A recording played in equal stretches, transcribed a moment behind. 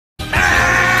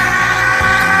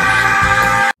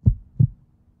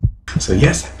So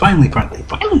yes, finally, of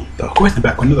course I'm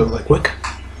back with another really quick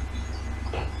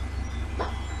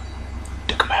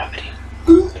Dokkan video.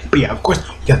 But yeah, of course,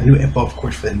 we got new info, of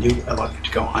course, for the new LR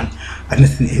Gohan. I've not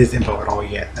seen his info at all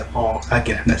yet.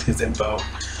 Again, I've not seen his info.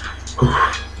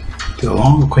 There's a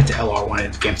long requested LR one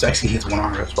in the game, so actually he's one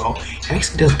armor as well. He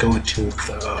actually does go into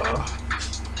the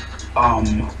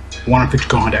 150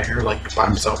 Gohan down here like by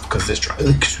himself because this truck.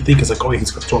 You think it's like, oh,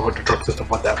 he's got 1200 trucks and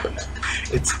stuff like that, but no.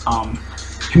 It's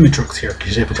him and Trunks here,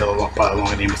 because you can tell by the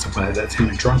long name and stuff like that. That's him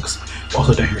and Trunks.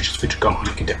 Also down here is just feature Gohan.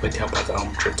 You can definitely tell by the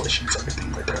translations,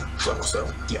 everything right there. So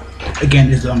yeah. Again,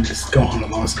 this Gohan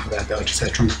alone, stuff like that though. It just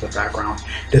has Trunks in the background.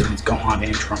 This one's Gohan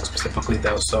and Trunks specifically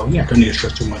though. So yeah, don't need to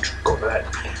stress too much. Go over that.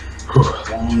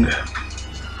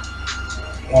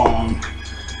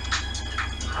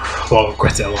 Long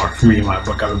requested LR for me in my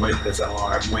book. I've been waiting for this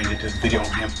LR. I've been waiting to do this video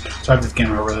on him. So I've just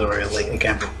getting really late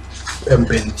again, but I haven't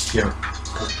been, you know,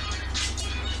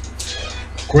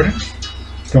 recording.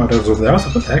 Don't know what that was.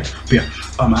 What the heck? But yeah,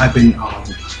 I've been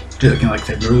just again, like I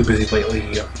said, really busy lately.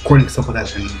 Recording stuff like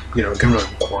that's been, you know, getting really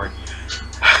record.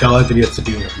 Got a lot of videos to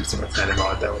do. I'm super excited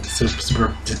about that.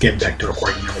 Super just getting back to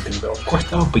recording and everything though, of course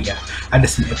though. But yeah, I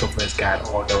just seen info for this guy at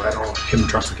all though. At all, him and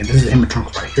Trunks again. This is him and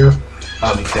Trunks right here.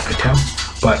 You can tell.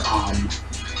 But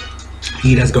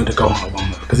he does go to Gohan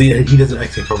alone because he does it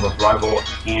actually for revival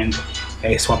and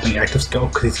a swapping active skill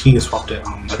because he swapped it.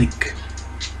 I think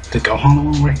the Gohan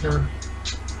alone right here.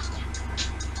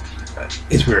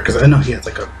 It's weird because I know he has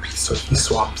like a piece, so he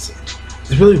swaps it.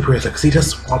 It's really weird because he does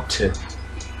swap to.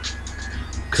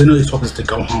 Because I know he swaps to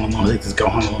Gohan alone. I think this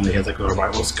Gohan alone he has like a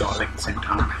revival skill I think at the same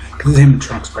time. Because it's him and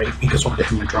Trunks, right? He just swapped to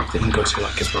him and Trunks, then he goes to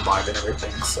like his revive and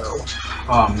everything. So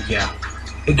yeah.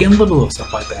 Again, a little of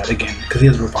stuff like that. Again, because he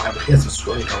has revival, he has this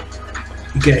really dope.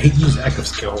 He can use active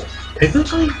skill.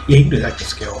 Technically, yeah, he can do active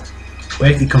skill.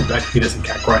 But as he comes back, he doesn't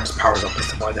get just powers up and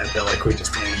stuff like that. They're like we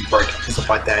just break and stuff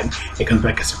like that. It comes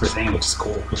back as Super Saiyan, which is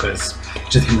cool because it's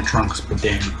just him and Trunks. But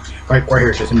then right here,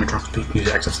 it's just him and Trunks. He can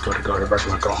use active skill to go to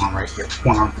regular Gohan right here,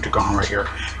 100 Gohan right here,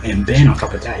 and then on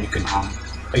top of that, you can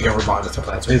revive and stuff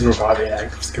like that. So his revive and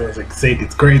active skill is like say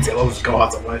it's crazy. I love this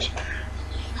Gohan so much.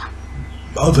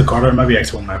 I love the card. It might be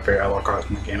actually one of my favorite LR cards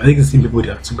in the game. I think the same people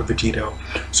do Super Vegito,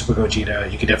 Super Gogeta.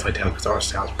 You can definitely tell because our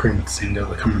style is pretty much the same. They're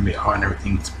like Kamehameha and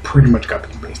everything. It's pretty much copy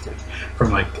and pasted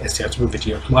from like STR Super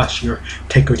Vegito from last year,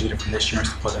 Take Gogeta from this year, and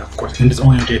stuff like that. Of course, and it's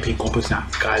only on JP Global. It's not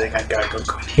the guy that got go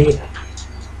and hit.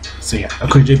 So yeah, of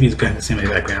course JP is going to the same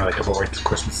exact banner like Double Rights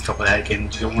Christmas and stuff like that. Again,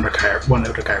 you don't one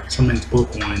other guy for some of blue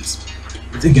coins.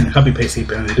 It's again copy paste,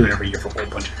 but they do it every year for a whole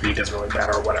bunch of feet. Doesn't really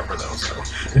matter or whatever though. So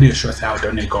they need to stress out.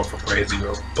 Don't need to go for crazy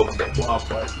or blah.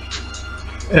 But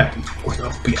it happens, of course.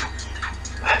 But yeah,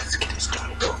 let's get this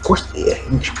started. Of course, yeah.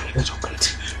 Make sure it's open.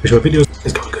 Make sure the video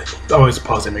is going good. Always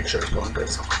pause and make sure it's going good.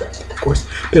 Stuff like that. Of course.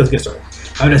 But let's get started.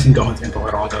 I haven't seen Gohan's info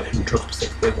at all. Though him Trunks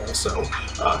specifically though. So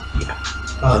yeah.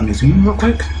 Let me zoom in real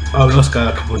quick. We also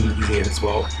got a couple of new DBZ as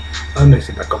well. Let me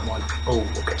see back up one. Oh,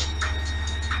 okay.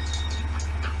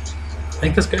 I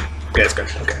think that's good. Okay, that's good.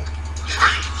 Okay.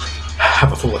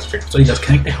 Have a full list figure. So he does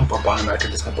connect the help or bottom back to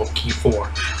this type of key 4.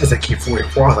 That's a key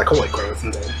 44. I was like, holy crap, that's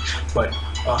insane. But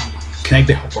connect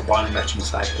the help or bottom match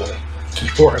inside the key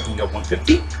 4. Everything got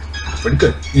 150. Pretty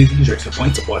good. Easy to the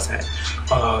points of what's that.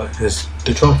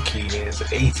 The 12 key is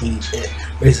 18. It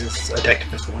raises attack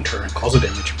defense for 1 turn and calls a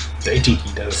damage. The 18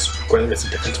 key does greater as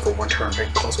a defense for 1 turn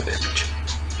and calls a damage.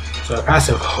 So the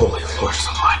passive, holy lord, is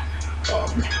a lot.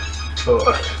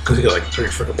 Because he got like 3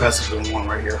 freaking passives in one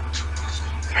right here.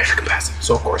 3 freaking passives.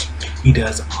 So of course he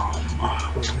does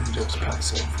what does he do as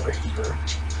passive right here?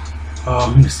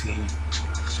 Let me see.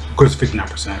 Of course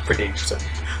 59%,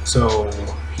 58%. So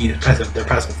he is passive, they're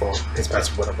passive for his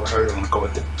passive whatever, however you want to go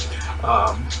with it.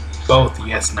 Both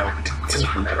yes and no, it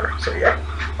doesn't matter. So yeah.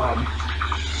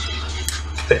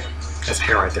 That's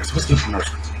hair right there. So what's the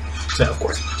nurse? So of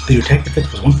course the attack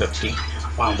defense was 150,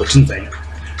 which is insane.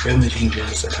 Randomly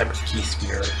changes a type of key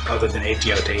sphere other than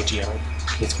AGL to AGL.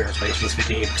 Key sphere is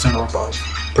 58% or above.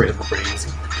 Pretty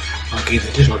easy. Gains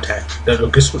additional attack. The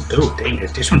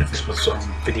additional defense was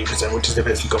 58%, which is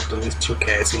defense go up to at least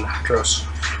 2k. I've seen Hydros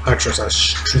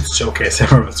Truth Showcase,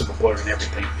 Super Blur and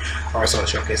everything. RSL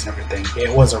Showcase and everything.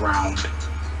 It was around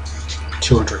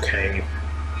 200k,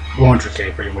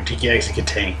 100k pretty much. He actually could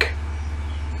tank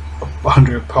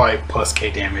 100 probably plus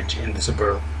k damage in the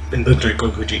Super. In the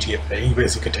Goku GTFA, he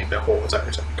basically could take that whole entire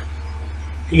attack.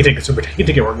 He could take a super attack, he could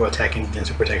take a regular attack, and then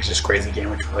super attack is just crazy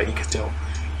damage. Like he could still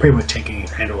pretty much tanking and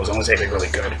handle his own attack really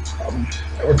good.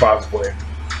 Revival would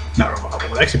not revival,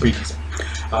 but actually pretty decent.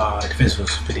 Defense was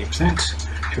 50%.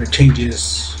 If it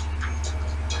changes,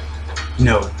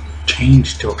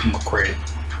 change to a crit.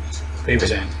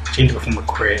 8%. Change perform a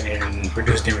crit and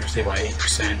reduce damage received by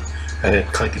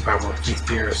 8%. Collecting 5 more key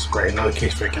spheres. Great, another key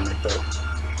sphere can like the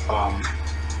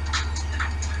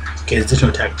get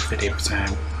additional attack for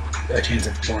 58%. Change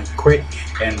the perform crit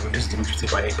and reduce damage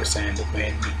received by 8%.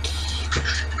 When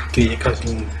you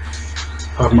collecting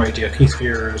 5 more AGL key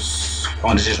spheres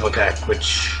on additional attack,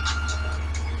 which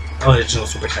additional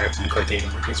super attack and collect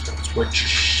 8 more key spheres,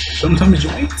 which sometimes you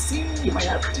might see, you might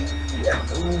have to. Yeah,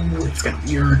 ooh, it's kind of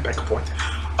weird back and forth.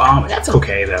 That's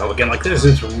okay though. Again, like this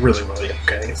is really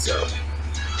okay. So,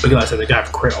 again, like I said, they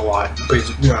have crit a lot. But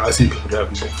you know, I've seen people do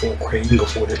have full crit. You can go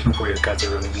for additional for the guys that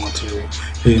really want to.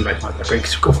 You can back like that.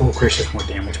 But go full crit, just more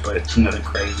damage, but it's nothing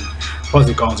crazy. Plus,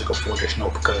 the Gohan to go for additional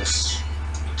because,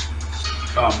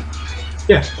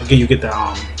 yeah, again, you get the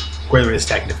greater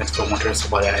attack defense for 1 turn and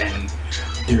stuff like that, and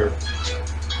your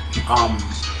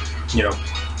you know,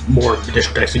 more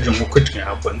additional attacks, you do more critical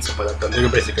output and stuff like that. But they're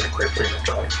basically gonna crit pretty much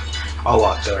a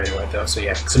lot though anyway though. So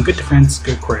yeah, some good defense,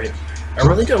 good crit, a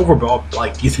really good overall,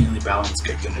 like decently balanced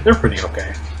good unit. They're pretty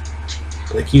okay.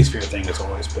 But the key sphere thing has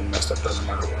always been messed up, doesn't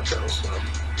matter what though. So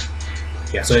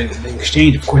yeah, so the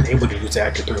exchange, of course, able to use that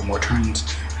after 3 or more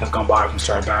turns, have gone by from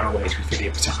start battle with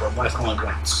HP 58% or less only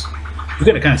once. You're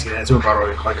gonna kind of see that. Super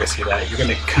battle, like I see that. You're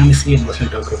gonna kind of see it in the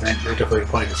Dokkan event. You're definitely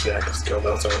probably gonna see that because skill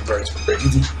those are very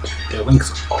easy. The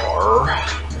links are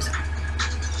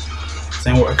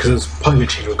same way because it's probably gonna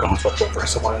change with Gohan swap over and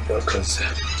stuff like that though. Because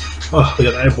we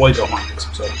got that avoid Gohan links.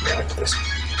 So yeah, after this.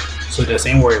 So the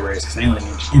same warrior race, the same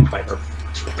lineage, in fighter,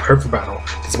 perfect battle,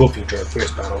 disable future,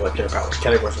 fierce battle, like their battle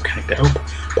categories will connect to help,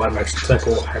 bottom action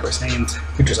cycle, Hyper Saiyans,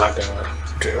 Future Saga,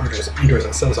 enters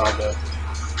a Cell Saga.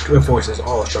 Two forces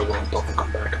all struggle and both will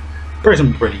come back.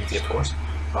 Pretty easy, of course.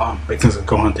 But since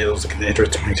Gohan deals the enter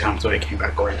too many times, so he came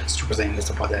back right. Super Saiyan and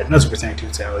stuff like that. Not Super Saiyan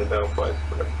 2 sadly though, but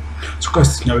so of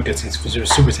course, you know, we get these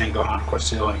Super Saiyan Gohan. Of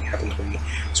course, it only happens when you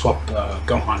swap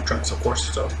Gohan trunks, of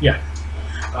course. So yeah,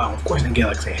 of course, again,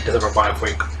 like I say, it doesn't revive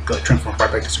where you like transform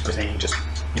right back to Super Saiyan. Just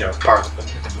powers up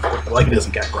but like it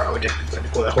doesn't get grow. It just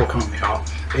that whole Kamehameha.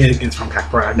 It gets from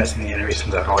Kakarot. I've not seen the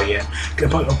animations at all yet. Could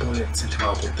probably upload it and send him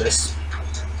out with this.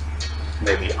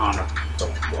 Maybe on a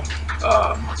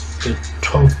the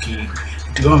 12 key,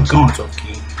 to go on 12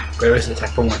 key, greatest attack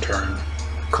for 1 turn,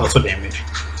 colossal damage.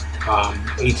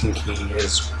 18 key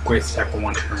is greatest attack for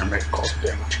 1 turn, make colossal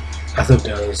damage. That's what it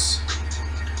does.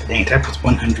 The attack was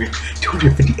 100,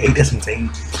 258, that's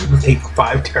insane. He would take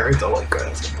 5 turns, oh my god,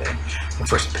 that's insane. The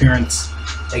first appearance,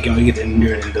 again, we get to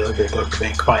endure it and deliver it, the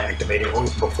bank quite activated, or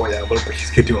even before that, a little bit,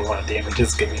 he's gonna do a lot of damage, this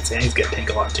is gonna be insane, he's gonna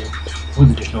tank a lot too.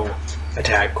 With additional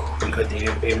attack when collecting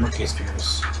 8 more key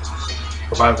spheres.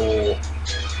 Revival.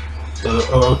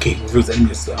 Okay, reveals the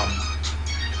enemies.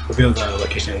 Reveal the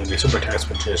location of the enemy super attacks,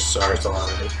 which is stars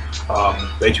already.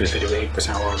 Range with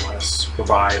 58% or less.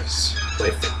 Revives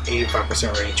with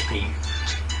 85% or HP.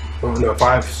 No,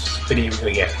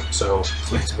 58%. Yeah. So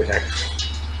super attack.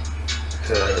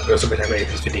 Super attack rate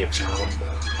is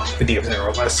 58%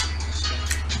 or less.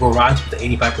 Revives with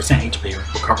 85% HP.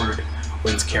 Recovered.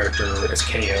 When his character is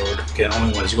KO'd, get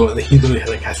only ones. He literally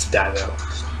like has to die though.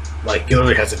 Like he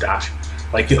literally has to die.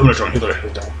 Like he literally has to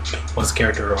die. Once the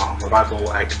character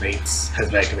revival has been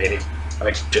activated.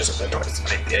 Like just like that twice.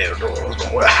 Like,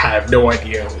 I have no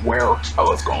idea where I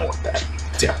was going with that.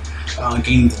 So yeah.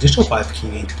 Gains additional 5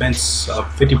 key defense of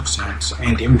 50%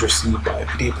 and damage received by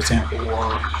 58%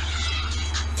 or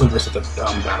for the rest of the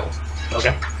battle.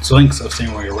 Okay, so links of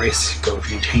Saiyan Warrior Race go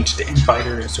to change to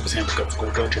Infighter and Super Saiyan becomes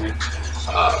Gold Judgment.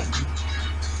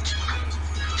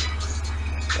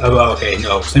 Okay,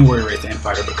 no, Saiyan Warrior Race and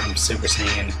Infighter becomes Super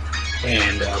Saiyan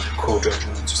and Gold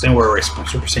Judgment. So Saiyan Warrior Race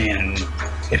becomes Super Saiyan and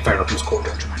Infighter becomes Gold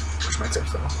Judgment, which makes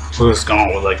sense though. Who's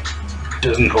gone with like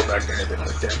doesn't hold back or anything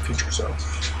like that in the future. So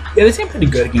yeah, they seem pretty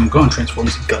good. Again, Gohan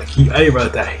transforms. Like I didn't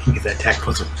realize that he gets that attack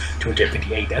plus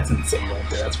 258. That's insane right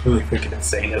there. That's really freaking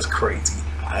insane. That's crazy.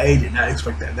 I did not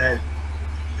expect that.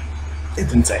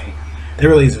 It's insane. That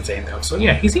really is insane though. So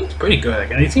yeah, he seems pretty good.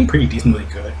 Again, he seemed pretty decently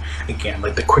good. Again,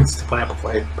 like the crits to play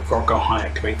before Gohan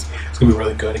activates, it's gonna be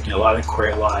really good. Again, a lot of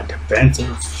crit, a lot of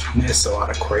defensiveness, a lot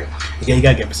of crit. Again, you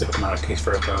gotta get a specific amount of case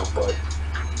for it though, but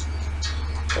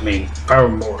I mean, 5 or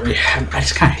more, yeah, I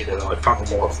just kinda hate it though. Like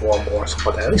 5 or more, 4 or more,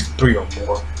 something like that. At least 3 or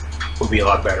more would be a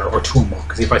lot better, or 2 or more,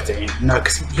 because if I say, no,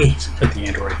 because he's like the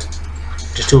androids.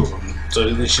 Just 2 of them. So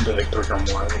it should be like 3 or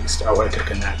more at least. I would have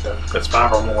taken that though, because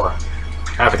 5 or more,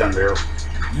 half the time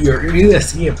you're gonna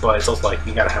see it, but it's also like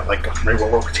you gotta have like rainbow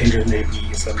work changers,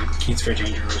 maybe some key sphere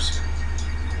changers.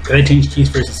 If they change key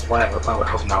spheres and stuff like that, would probably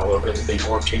help them out a little bit. Being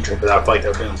orb changer, but I feel like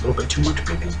that would be a little bit too much,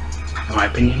 maybe, in my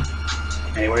opinion.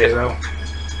 Anyways, though,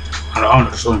 I don't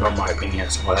know, just about my opinion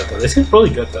and stuff like that. Though they seem really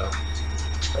good though.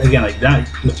 again, like not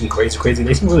looking crazy.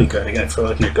 They seem really good. Again, for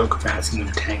like a Goku fan, I've seen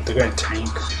them tank. They're gonna tank.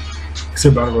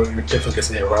 Survival, you're definitely gonna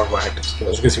see the revival active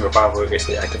skills. You're gonna see revival, you're gonna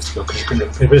see the active skill because you're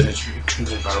gonna play business. You're gonna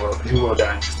see revival, but you will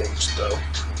die in the stage though.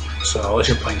 So unless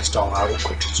you're playing to stall out real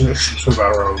quick,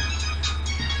 survival,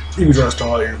 if you try to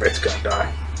stall out, you're basically gonna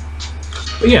die.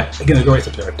 But yeah, again, they go right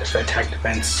up there. Attack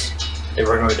defense, they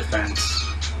regular defense,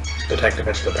 the attack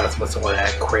defense, the passive, so all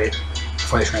that, crit,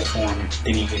 flash transform,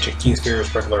 then you get your key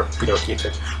spheres, regular, key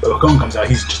fit. But when Gohan comes out,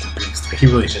 he's just a beast. Like, he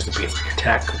really is just a beast. Like,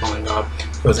 attack going up,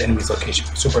 goes enemy's location,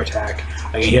 super attack.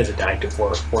 Again, he has a die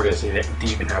for this, it didn't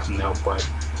even happen though, but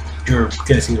you're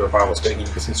gonna see the revival stick, you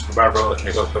can see survival,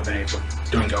 and go for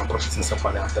doing it on purpose and stuff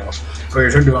like that though. But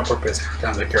you're trying to do it on purpose,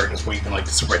 kind of the characters where you can like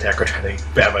the super attack or try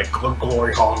to have like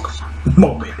glory hog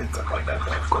moment and stuff like that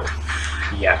though, of course.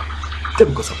 Yeah.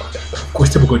 Typical stuff like that though. Of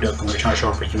course, typical Dokkan, we're trying to show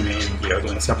up for unit and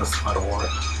doing stuff with slide war.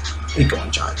 They go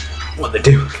and try what they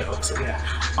do though, so yeah.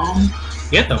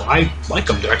 Yeah though, I like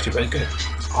them, they're actually really good.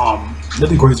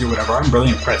 Nothing crazy or whatever. I'm really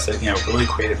impressed that, really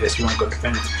creative this. You want to go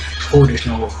defense, 4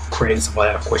 additional crates, of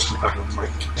that, of course, you have them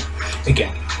right.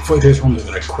 Again, 4 additional ones are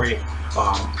going to create,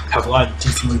 have a lot of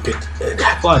decently good,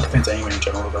 have a lot of defense anyway in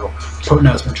general though. Probably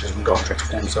not as much as we can go and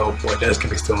transform, so what does can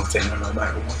be still insane no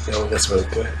matter what though. That's really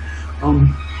good.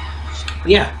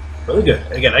 Yeah, really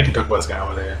good. Again, I can talk about this guy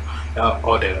over there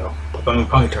all day though. But I'm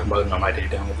probably talking about him on my day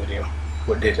download video.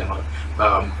 What day download?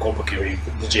 Global campaign,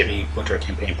 the JV Winter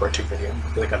Campaign Part 2 video. I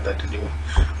feel like I got that to do.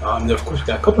 Then of course we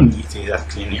got a couple of EZAs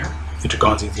actually in here. Future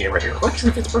Gohan's EZA right here. Actually,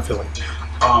 it fits perfectly.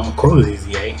 Corley's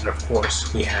EZA, and of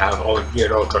course we have all the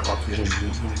Dragon Fusion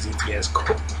EZAs.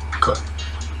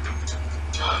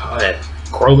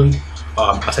 Corley.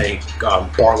 I say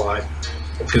Barlight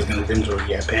because it's gonna be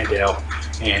Pandale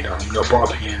and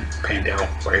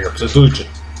Pandale right here. So those just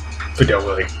fit out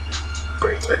really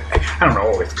great. I don't know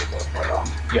always get that, but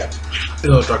yeah. The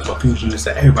little Dragon Fusion is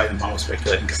that everybody in the mom was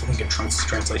speculating because I think in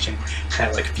translation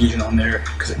had like fusion on there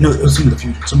because no, it was some of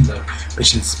the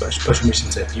missions, special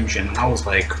missions had fusion, and I was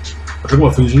like, Dragon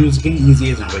Ball Fusion is getting easy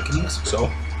as an awakenings,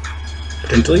 so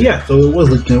potentially yeah. So it was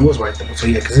right though. So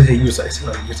yeah, because it used like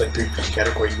 3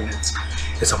 category units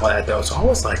and stuff like that though. So I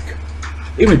was like,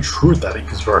 even Truth, I think,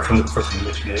 because for our first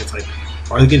mission, it's like,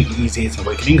 are they getting easy as an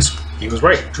awakenings? He was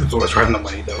right. Truth's always right on the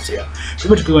money though, so yeah. Pretty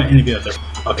much go ahead and video there.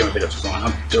 I'll get my videos going.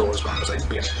 I'm still always wrong, so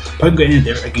yeah. Probably go in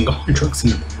there. I can go and Trunks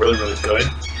seem really good.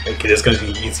 Like, it's gonna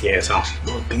be easy as hell.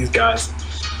 These guys,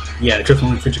 yeah, the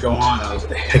Triple Future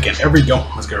Gohan, again, every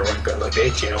Gohan is gonna run good. Like the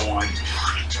AGL one,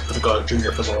 for the God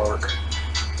Junior for the arc,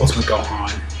 Ultimate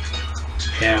Gohan,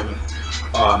 him,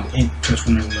 in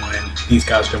Transforming 1, these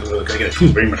guys are gonna be really good. Again, the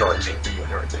team's pretty much already made for you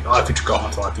and everything. A lot of Future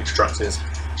Gohans, a lot of Future Trunkses.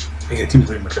 Again, the team's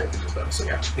pretty much ready to do that, so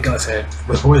yeah. Again, like I said,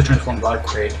 with Boys Transform, a lot of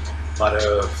crate, a lot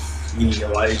of, you need a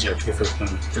lot of AGL to get first them.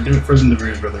 First in the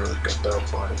video is really good though,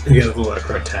 but again, a little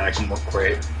extra attack and more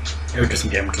crate. It would just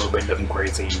damage a little bit, nothing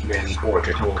crazy, and more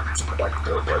additional super attack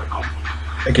though, but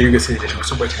again, you can see the additional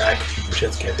super attack, which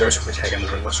has to get their super attack and the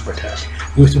regular super attack.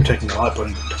 He was super attacking a lot, but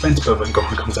in defense, but when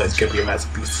Gohan comes out, it's gonna be a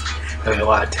massive beast, having a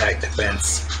lot of attack,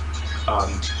 defense,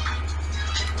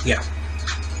 yeah.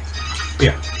 But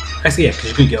yeah. Actually, yeah, because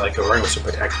you can get like a regular super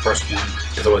attack. The first one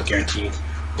is always guaranteed.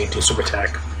 They do super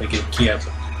attack. They get key up.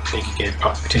 They could get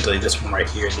potentially this one right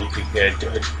here. Then you could get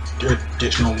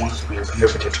additional ones from your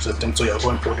potential system. So yeah,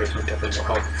 going forward, there's definitely more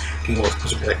help. You can go with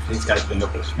super attack. These guys bring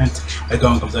up the defense. As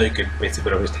Gohan comes out, you could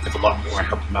basically always take a lot more and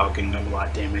help them out, getting them a lot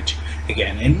of damage.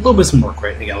 Again, and a little bit some more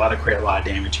crit. Again, a lot of crit, a lot of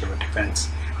damage here with defense,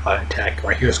 a lot of attack.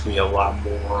 Right here is going to be a lot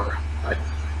more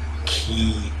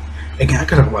key. Again, I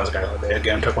could talk about this guy all day.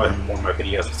 Again, I'm talking about him in more of my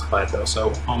videos and stuff like that though.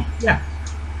 So, yeah.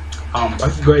 I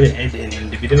can go ahead and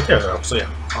end the video there though. So, yeah.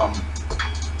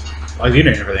 I'll get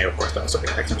and everything, of course, though. So,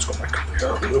 yeah, I can just go back up here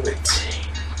a little bit.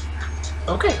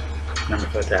 Okay. Remember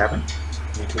for that to happen.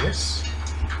 Let me do this.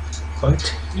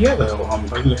 But, yeah, though,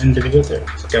 I can end the video there.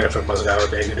 I gotta talk about this guy all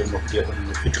day. I'm gonna do more videos in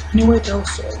the future anyway, though.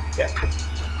 So, yeah.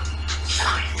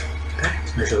 Okay.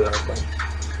 Make sure that everybody.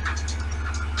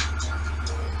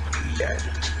 Yeah.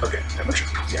 Okay, that much.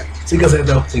 Yeah. See you guys later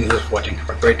though. Thank you guys for watching. Have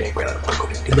a great day. Great out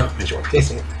of good love. Enjoy. Stay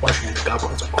safe. Watch me. God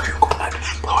bless. Okay, cool.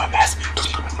 Blow my mask.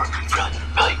 Just really.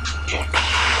 Yeah.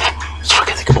 So I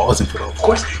can think of balls into it. Of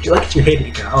course, you like it, you hate it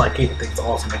again. I like it. I think it's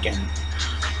awesome again.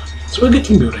 It's really good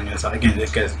team building is again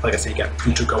because like I said, you got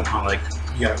Future Gohan, like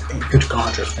you got Future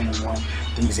Gohan Transforming 1,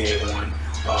 the EZA 1,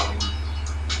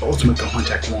 Ultimate Gohan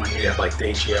Tech 1, you have like the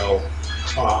AGL,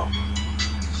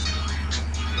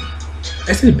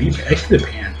 actually the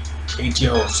Pan.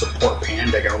 AGL support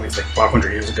Pan that got released like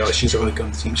 500 years ago. She's a really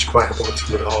good team. She's quite able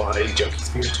to with all AGL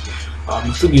spheres.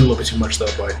 You still need a little bit too much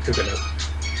though, but you're gonna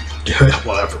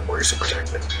well, everywhere is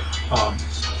protected.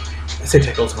 Say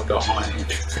take those from Gohan,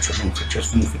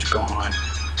 future Gohan,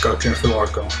 Goku, Filler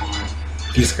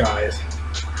Gohan, these guys,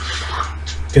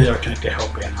 because they're connected to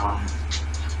help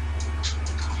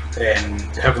and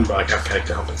have them like have connected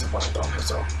to help and stuff like that.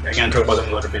 So again, talk about them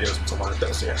in other videos and stuff like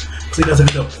that. So yeah, see you guys in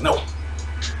the video. No.